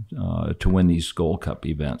killed to win these Gold Cup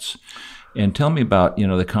events. And tell me about,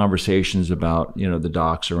 the conversations about, the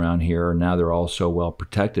docks around here. Now they're all so well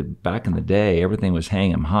protected. Back in the day, everything was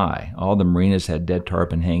hang 'em high. All the marinas had dead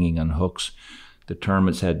tarpon hanging on hooks. The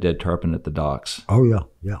tournaments had dead tarpon at the docks. Oh, yeah.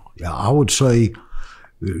 I would say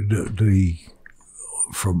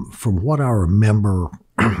from what I remember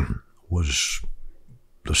was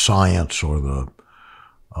the science or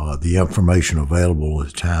the information available at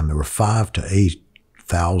the time, there were 5,000 to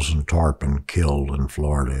 8,000 tarpon killed in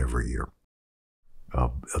Florida every year. A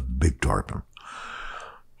big tarpon.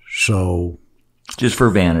 So, just for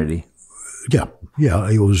vanity. Yeah,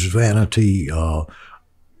 it was vanity. All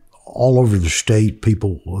over the state,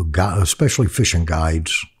 people, especially fishing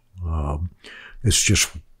guides, it's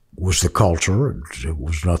just was the culture. It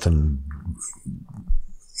was nothing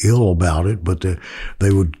ill about it, but they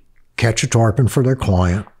would catch a tarpon for their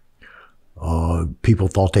client. People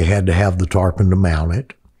thought they had to have the tarpon to mount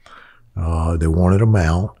it. They wanted a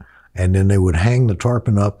mount. And then they would hang the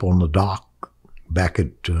tarpon up on the dock back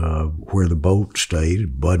at where the boat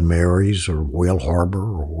stayed, Bud Mary's or Whale Harbor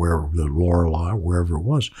or wherever, the Lorelei, wherever it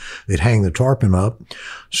was. They'd hang the tarpon up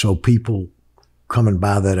so people coming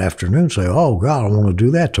by that afternoon say, "Oh God, I want to do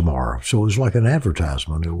that tomorrow." So it was like an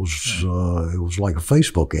advertisement. It was like a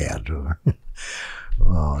Facebook ad.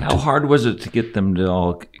 How hard was it to get them to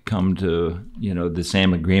all come to the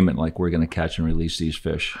same agreement, like we're going to catch and release these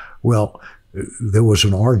fish? Well, there was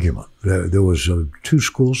an argument. There was two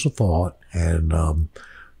schools of thought, and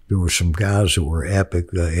there were some guys that were epic.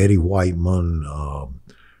 Eddie Whiteman,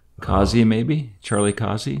 Causey, maybe Charlie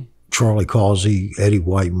Causey, Eddie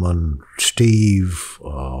Whiteman, Steve,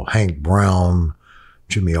 Hank Brown,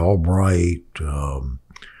 Jimmy Albright.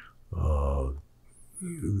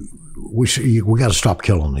 We got to stop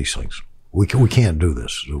killing these things. We can't do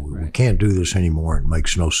this. Right. We can't do this anymore. It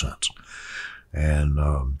makes no sense. And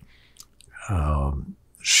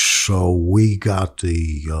so we got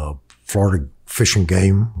the Florida Fish and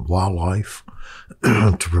Game Wildlife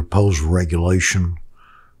to propose regulation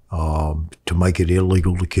to make it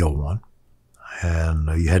illegal to kill one. And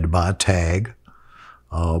you had to buy a tag.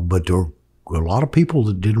 But there were a lot of people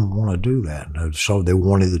that didn't want to do that. And so they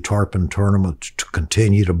wanted the tarpon tournament to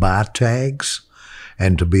continue to buy tags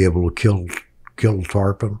and to be able to kill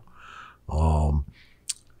tarpon.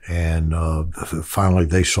 And finally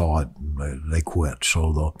they saw it, they quit.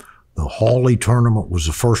 So the Hawley tournament was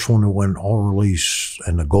the first one that went all release,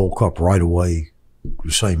 and the Gold Cup right away,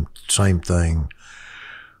 the same thing.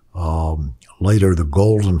 Later the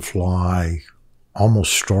Golden Fly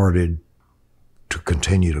almost started to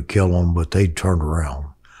continue to kill them, but they turned around.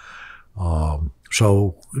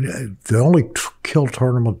 So they only kill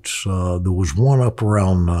tournaments. There was one up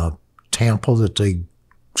around Tampa that they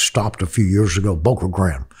stopped a few years ago, Boca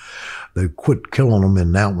Grande. They quit killing them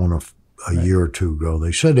in that one a year or two ago.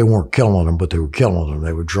 They said they weren't killing them, but they were killing them.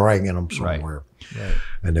 They were dragging them somewhere. Right.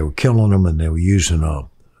 And they were killing them, and they were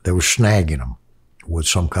they were snagging them with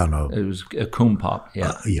some kind of... It was a coon pop,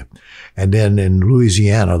 yeah. Yeah. And then in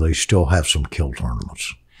Louisiana, they still have some kill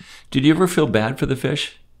tournaments. Did you ever feel bad for the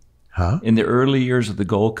fish? Huh? In the early years of the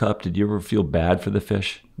Gold Cup, did you ever feel bad for the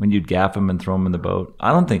fish when you'd gaff them and throw them in the boat?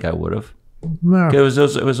 I don't think I would have. No. It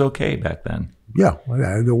was okay back then. Yeah,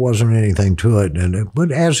 there wasn't anything to it.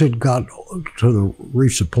 But as it got to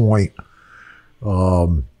reach the point,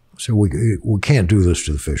 so we can't do this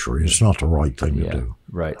to the fishery. It's not the right thing to do.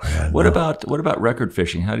 Right. And, what about record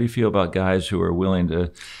fishing? How do you feel about guys who are willing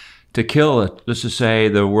to kill it? Let's just say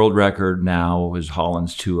the world record now is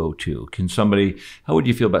Holland's 202. How would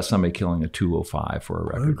you feel about somebody killing a 205 for a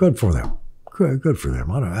record? Good for them. Good for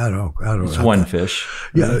them. I don't. It's one fish.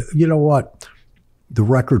 Yeah. You know what? The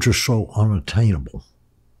records are so unattainable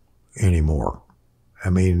anymore. I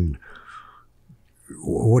mean,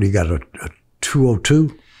 what do you got? A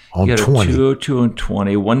 202 on 20? You got a 202 on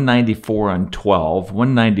 20, 194 on 12,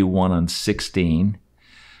 191 on 16.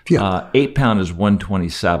 Yeah. 8 pound is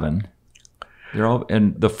 127. They're all,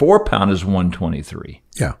 and the 4 pound is 123.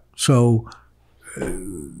 Yeah. So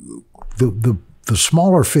the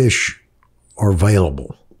smaller fish are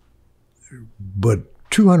available, but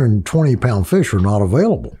 220-pound fish are not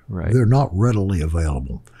available. Right. They're not readily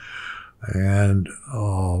available, and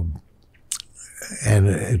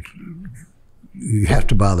you have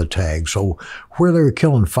to buy the tag. So where they were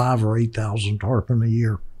killing 5,000 or 8,000 tarpon a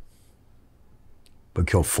year, but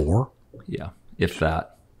kill 4. Yeah, if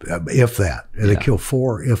that. If that. Yeah. They kill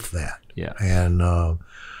 4, if that. Yeah. And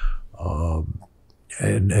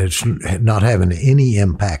it's not having any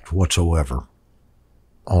impact whatsoever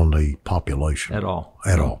on the population. At all.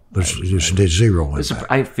 At all. There's zero impact.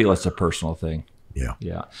 I feel it's a personal thing. Yeah.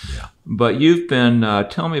 Yeah. But you've been,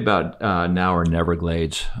 tell me about now or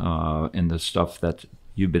Neverglades and the stuff that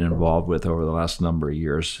you've been involved with over the last number of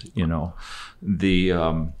years.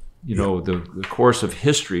 The course of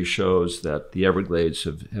history shows that the Everglades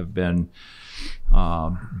have been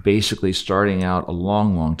basically starting out a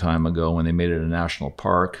long, long time ago when they made it a national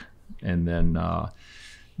park, and then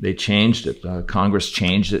they changed it. Congress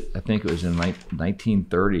changed it. I think it was in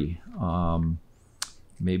 1930,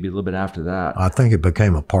 maybe a little bit after that. I think it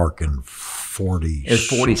became a park in 40. It's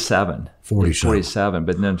 47. 47.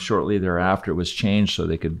 But then shortly thereafter, it was changed so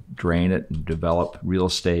they could drain it and develop real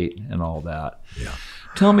estate and all that. Yeah.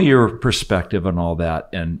 Tell me your perspective on all that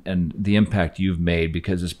and the impact you've made,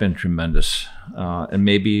 because it's been tremendous. And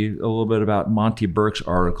maybe a little bit about Monty Burke's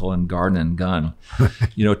article in Garden and Gun,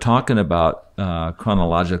 talking about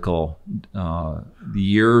chronological the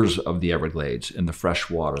years of the Everglades and the fresh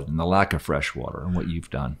water and the lack of fresh water and what you've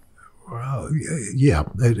done. Yeah.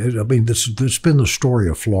 I mean, this has been the story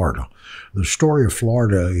of Florida. The story of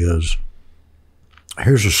Florida is,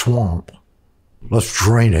 here's a swamp. Let's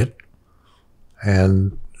drain it.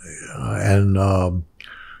 And then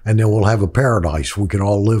we'll have a paradise. We can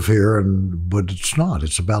all live here, but it's not.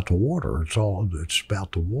 It's about the water. It's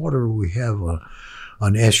about the water. We have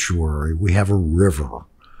an estuary. We have a river.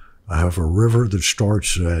 I have a river that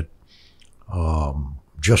starts at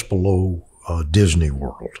just below Disney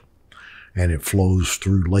World, and it flows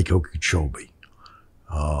through Lake Okeechobee.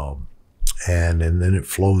 And then it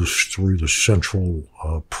flows through the central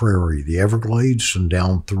prairie, the Everglades, and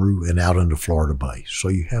down through and out into Florida Bay. So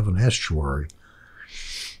you have an estuary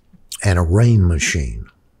and a rain machine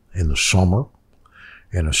in the summer.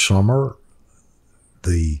 In the summer,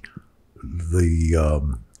 the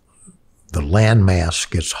land mass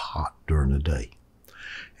gets hot during the day,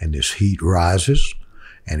 and this heat rises,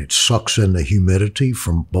 and it sucks in the humidity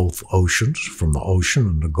from both oceans, from the ocean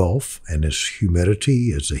and the Gulf. And this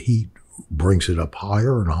humidity, as the heat brings it up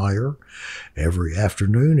higher and higher. Every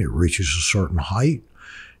afternoon, it reaches a certain height.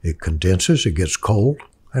 It condenses, it gets cold,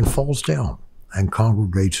 and falls down and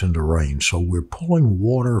congregates into rain. So we're pulling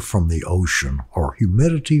water from the ocean, or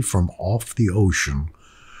humidity from off the ocean,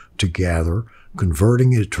 to gather,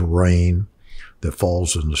 converting it to rain that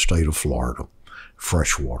falls in the state of Florida,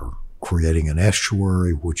 fresh water, creating an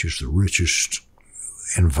estuary, which is the richest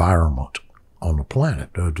environment on the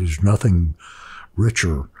planet. There's nothing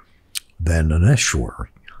richer than an estuary.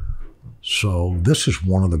 So this is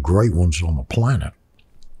one of the great ones on the planet.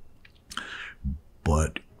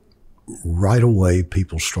 But right away,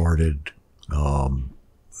 people started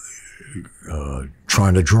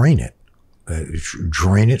trying to drain it.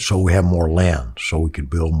 drain it so we have more land, so we could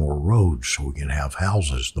build more roads, so we can have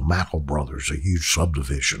houses. The Mackle Brothers, a huge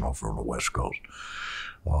subdivision over on the West Coast,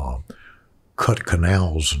 cut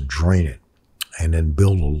canals and drain it, and then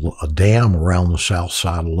build a dam around the south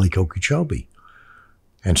side of Lake Okeechobee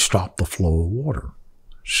and stop the flow of water.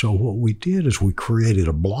 So what we did is we created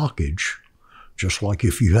a blockage, just like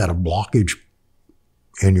if you had a blockage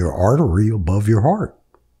in your artery above your heart,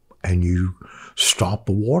 and you stop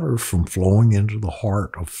the water from flowing into the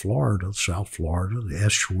heart of Florida, South Florida, the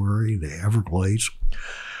estuary, the Everglades,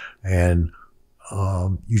 and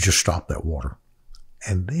you just stop that water.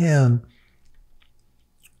 And then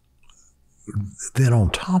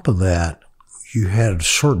on top of that, you had a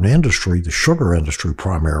certain industry, the sugar industry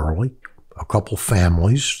primarily, a couple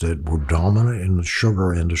families that were dominant in the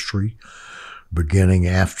sugar industry beginning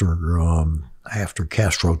after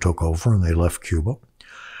Castro took over and they left Cuba.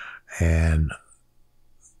 And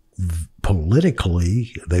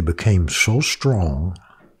politically, they became so strong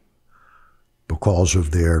because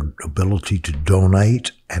of their ability to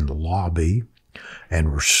donate and lobby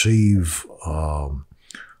and receive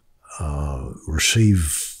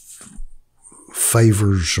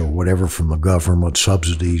favors or whatever from the government,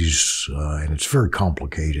 subsidies, and it's very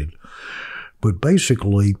complicated. But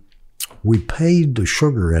basically, we paid the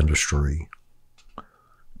sugar industry,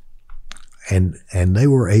 and they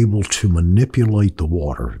were able to manipulate the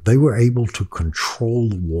water. They were able to control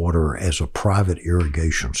the water as a private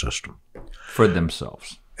irrigation system. For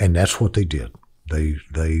themselves. And that's what they did. They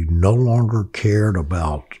no longer cared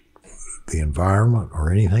about the environment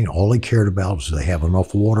or anything. All they cared about is they have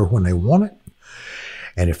enough water when they want it.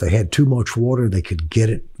 And if they had too much water, they could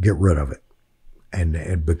get rid of it. And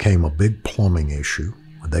it became a big plumbing issue.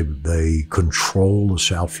 They control the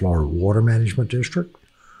South Florida Water Management District.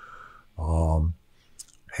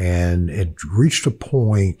 And it reached a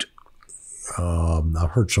point,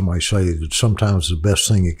 I've heard somebody say that sometimes the best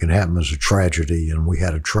thing that can happen is a tragedy. And we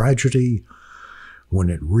had a tragedy when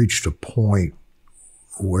it reached a point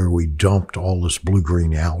where we dumped all this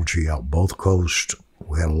blue-green algae out both coasts.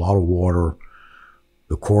 We had a lot of water.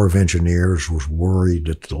 The Corps of Engineers was worried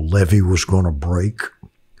that the levee was going to break.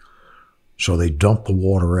 So they dumped the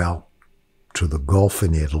water out to the Gulf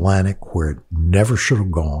and the Atlantic, where it never should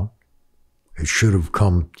have gone. It should have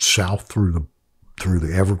come south through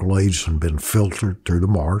the Everglades and been filtered through the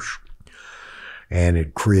marsh. And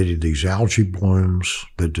it created these algae blooms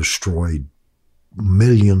that destroyed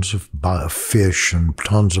millions of fish and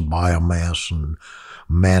tons of biomass and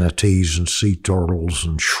manatees and sea turtles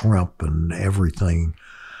and shrimp and everything.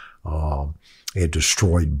 It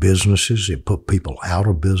destroyed businesses. It put people out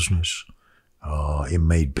of business. It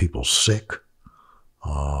made people sick.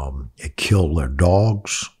 It killed their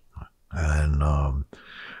dogs.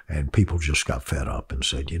 And people just got fed up and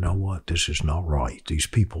said, you know what, this is not right. These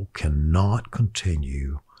people cannot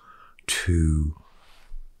continue to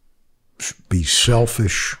be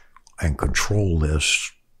selfish and control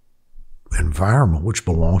this environment, which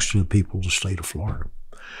belongs to the people of the state of Florida.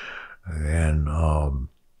 And I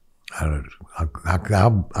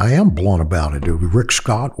am blunt about it. Rick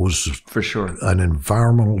Scott was for sure an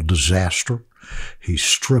environmental disaster. He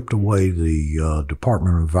stripped away the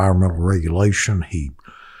Department of Environmental Regulation. He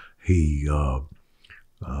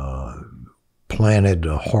planted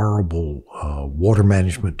a horrible water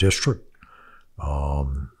management district.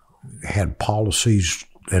 Had policies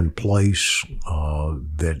in place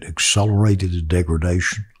that accelerated the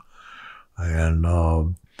degradation. And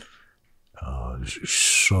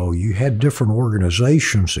so you had different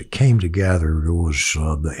organizations that came together. There was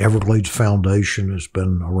the Everglades Foundation has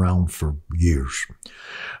been around for years.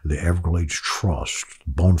 The Everglades Trust,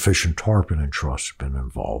 Bonefish and Tarpon Trust have been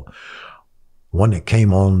involved. One that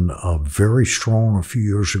came on very strong a few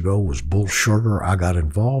years ago was Bull Sugar. I got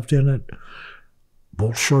involved in it.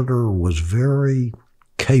 Bull Sugar was very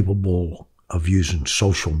capable of using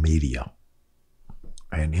social media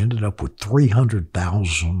and ended up with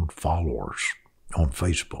 300,000 followers on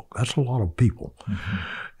Facebook. That's a lot of people. Mm-hmm.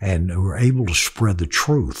 And they were able to spread the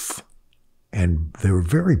truth. And they were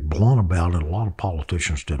very blunt about it. A lot of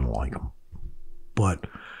politicians didn't like them. But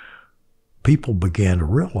people began to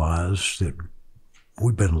realize that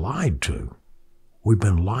we've been lied to. We've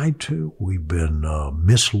been lied to. We've been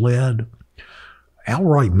misled,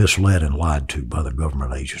 outright misled and lied to by the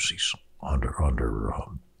government agencies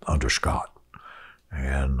under Scott.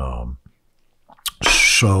 And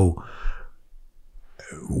so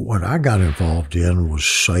what I got involved in was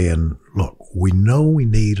saying, look, we know we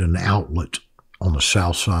need an outlet on the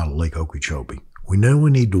south side of Lake Okeechobee. We know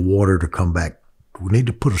we need the water to come back. We need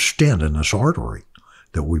to put a stent in this artery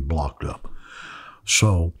that we blocked up.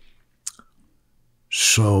 So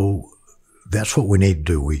So that's what we need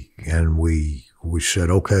to do. We said,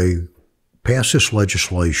 okay, pass this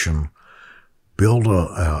legislation, build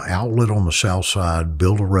a outlet on the south side,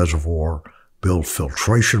 build a reservoir, build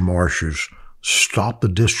filtration marshes, stop the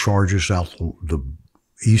discharges out the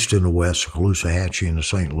east and the west, the Caloosahatchee and the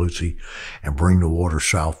St. Lucie, and bring the water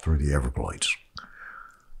south through the Everglades.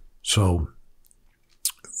 So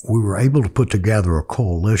we were able to put together a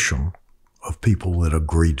coalition of people that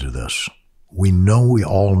agreed to this. We know we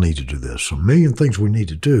all need to do this. A million things we need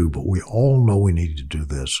to do, but we all know we need to do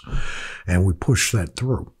this. And we pushed that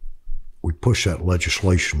through. We pushed that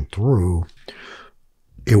legislation through.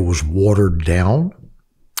 It was watered down.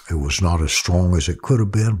 It was not as strong as it could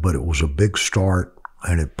have been, but it was a big start,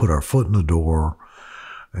 and it put our foot in the door,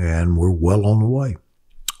 and we're well on the way.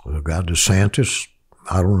 The guy DeSantis,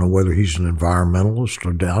 I don't know whether he's an environmentalist or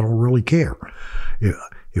I don't really care.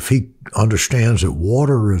 If he understands that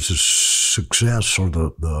water is a success or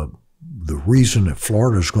the reason that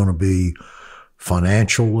Florida is going to be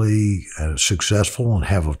financially successful and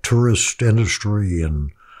have a tourist industry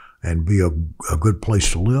and be a good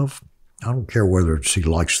place to live, I don't care whether he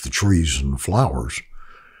likes the trees and the flowers,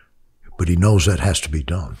 but he knows that has to be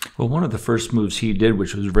done. Well, one of the first moves he did,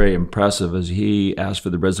 which was very impressive, is he asked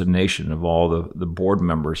for the resignation of all the board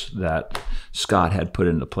members that Scott had put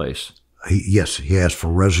into place. Yes, he asked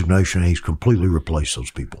for resignation, and he's completely replaced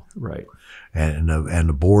those people. Right. And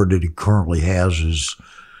the board that he currently has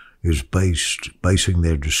is basing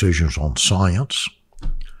their decisions on science.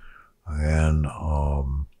 And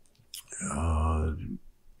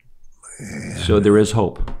so there is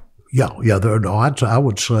hope. Yeah. I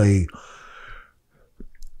would say,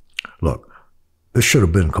 look, this should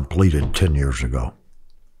have been completed 10 years ago.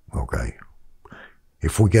 Okay.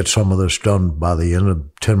 If we get some of this done by the end of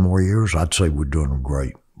 10 more years, I'd say we're doing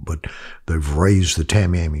great. But they've raised the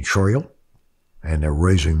Tamiami Trail, and they're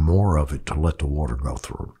raising more of it to let the water go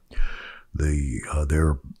through.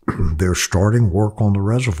 They're starting work on the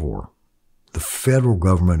reservoir. The federal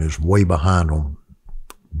government is way behind on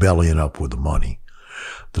bellying up with the money.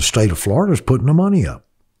 The state of Florida is putting the money up.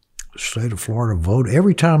 The state of Florida vote.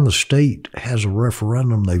 Every time the state has a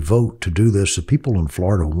referendum, they vote to do this. The people in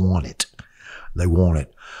Florida want it. They want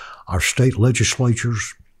it. Our state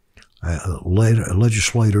legislators, by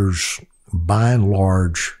and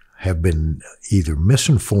large, have been either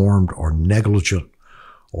misinformed or negligent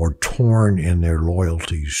or torn in their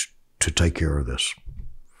loyalties to take care of this.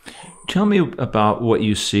 Tell me about what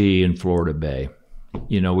you see in Florida Bay.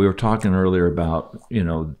 We were talking earlier about,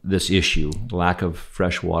 this issue, lack of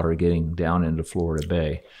fresh water getting down into Florida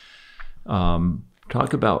Bay.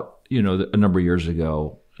 Talk about, a number of years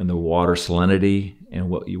ago, and the water salinity and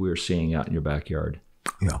what you were seeing out in your backyard.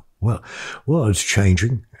 Yeah, well, it's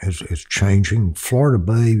changing. It's changing. Florida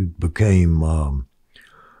Bay became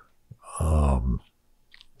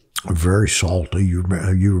very salty. You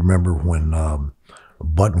remember when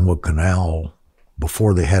Buttonwood Canal,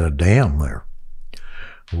 before they had a dam there.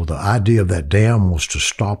 Well, the idea of that dam was to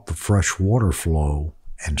stop the fresh water flow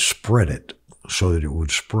and spread it so that it would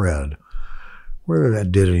spread. Whether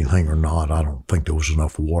that did anything or not, I don't think there was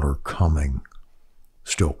enough water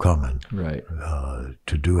still coming, right,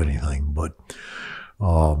 to do anything. But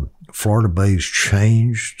Florida Bay's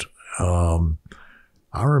changed.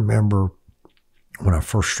 I remember when I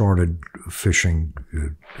first started fishing,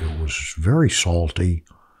 it was very salty,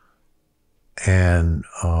 and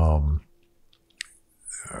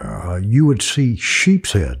you would see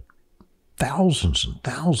sheep's head, thousands and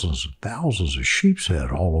thousands and thousands of sheep's head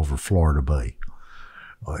all over Florida Bay.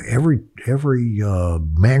 Every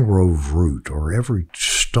mangrove root or every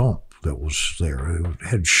stump that was there, it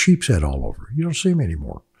had sheep's head all over. You don't see them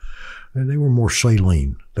anymore. And they were more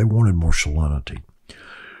saline. They wanted more salinity.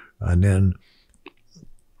 And then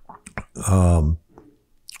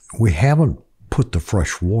we haven't put the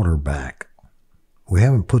fresh water back.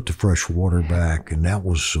 And that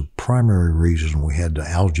was the primary reason we had the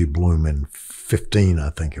algae bloom in 15,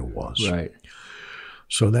 I think it was. Right.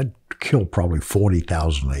 So that killed probably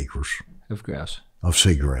 40,000 acres. Of grass. Of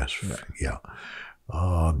seagrass, right. Yeah.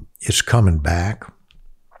 It's coming back.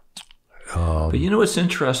 But what's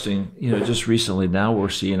interesting, just recently now we're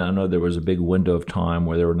seeing, I know there was a big window of time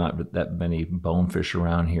where there were not that many bonefish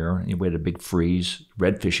around here. We had a big freeze.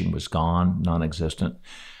 Red fishing was gone, non-existent.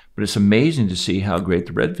 But it's amazing to see how great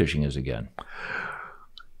the red fishing is again.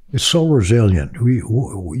 It's so resilient.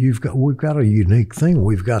 We've got a unique thing.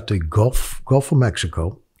 We've got the Gulf of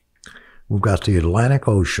Mexico. We've got the Atlantic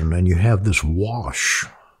Ocean, and you have this wash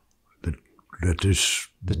that is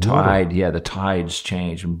the tide. Water. Yeah, the tides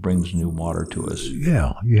change and brings new water to us.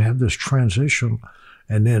 Yeah, you have this transition,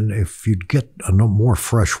 And then if you'd get more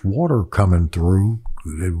fresh water coming through,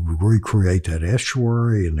 it would recreate that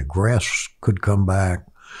estuary and the grass could come back.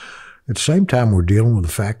 At the same time, we're dealing with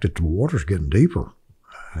the fact that the water's getting deeper.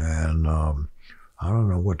 And I don't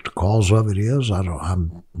know what the cause of it is.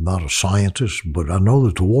 I'm not a scientist, but I know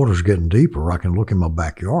that the water's getting deeper. I can look in my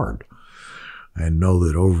backyard and know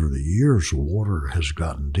that over the years, the water has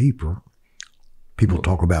gotten deeper. People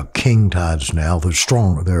talk about king tides now. They're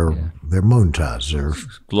strong. They're moon tides.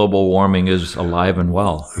 Global warming is alive and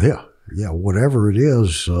well. Yeah. Whatever it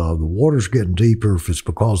is, the water's getting deeper. If it's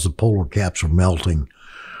because the polar caps are melting,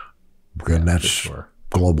 then that's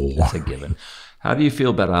global warming. That's a given. How do you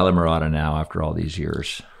feel about Islamorada now after all these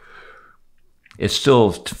years? It's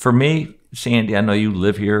still, for me, Sandy, I know you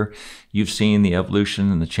live here. You've seen the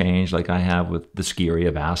evolution and the change like I have with the ski area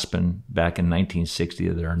of Aspen. Back in 1960,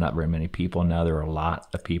 there are not very many people. Now there are a lot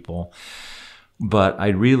of people. But I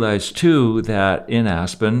realized, too, that in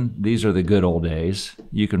Aspen, these are the good old days.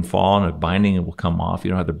 You can fall and a binding will come off. You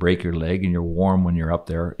don't have to break your leg and you're warm when you're up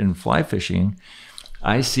there. In fly fishing,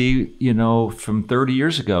 I see, from 30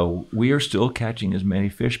 years ago, we are still catching as many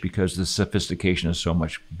fish because the sophistication is so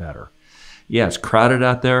much better. Yeah, it's crowded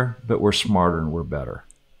out there, but we're smarter and we're better.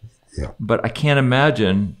 Yeah. But I can't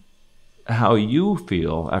imagine how you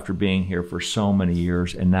feel after being here for so many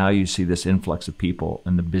years, and now you see this influx of people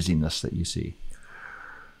and the busyness that you see.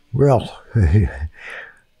 Well,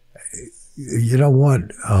 you know what?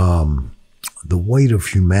 The weight of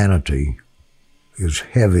humanity is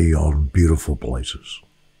heavy on beautiful places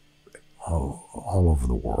all over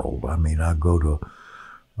the world. I mean, I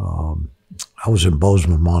was in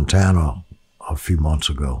Bozeman, Montana a few months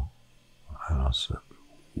ago, and I said,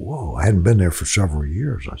 whoa, I hadn't been there for several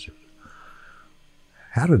years. I said,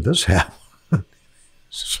 how did this happen?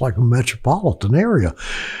 It's just like a metropolitan area.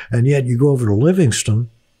 And yet you go over to Livingston,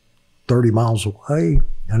 30 miles away,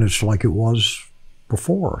 and it's like it was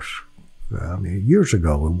before us. I mean, years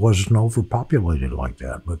ago, it wasn't overpopulated like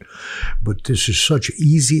that. But this is such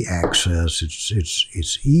easy access.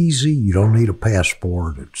 It's easy. You don't need a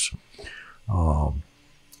passport.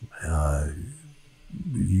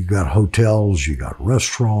 You got hotels. You got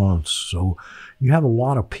restaurants. So you have a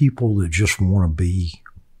lot of people that just want to be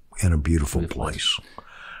in a beautiful place.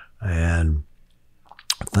 And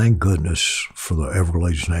thank goodness for the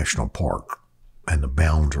Everglades National Park and the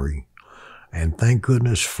boundary. And thank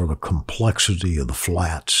goodness for the complexity of the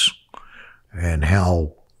flats and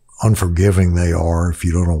how unforgiving they are if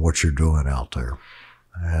you don't know what you're doing out there.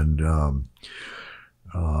 And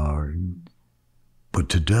but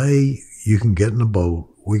today you can get in the boat.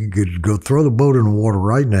 We could go throw the boat in the water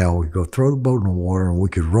right now. We could go throw the boat in the water and we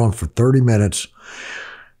could run for 30 minutes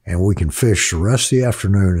and we can fish the rest of the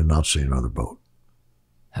afternoon and not see another boat.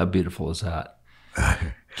 How beautiful is that?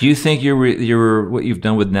 Do you think your what you've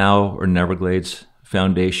done with now or Neverglades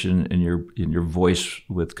Foundation and your voice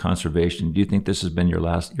with conservation? Do you think this has been your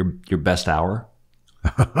best hour,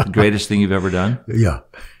 the greatest thing you've ever done? Yeah,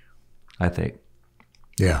 I think.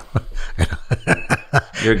 Yeah,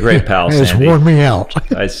 you're a great pal, Sandy. It's worn me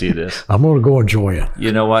out. I see this. I'm going to go enjoy it.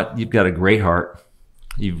 You know what? You've got a great heart.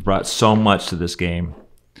 You've brought so much to this game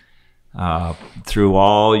through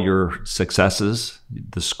all your successes,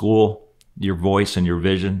 the school, your voice and your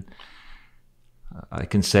vision. I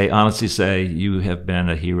can honestly say you have been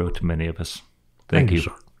a hero to many of us. Thank you.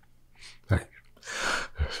 Sir. Thank you.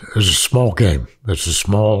 It's a small game. It's a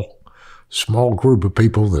small group of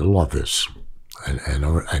people that love this and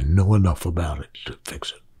know enough about it to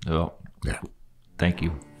fix it. Oh, yeah. Thank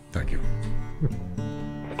you. Thank you.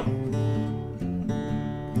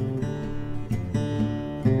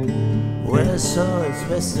 When I saw it's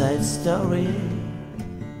West Side Story,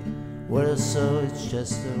 when I saw it's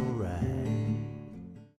just a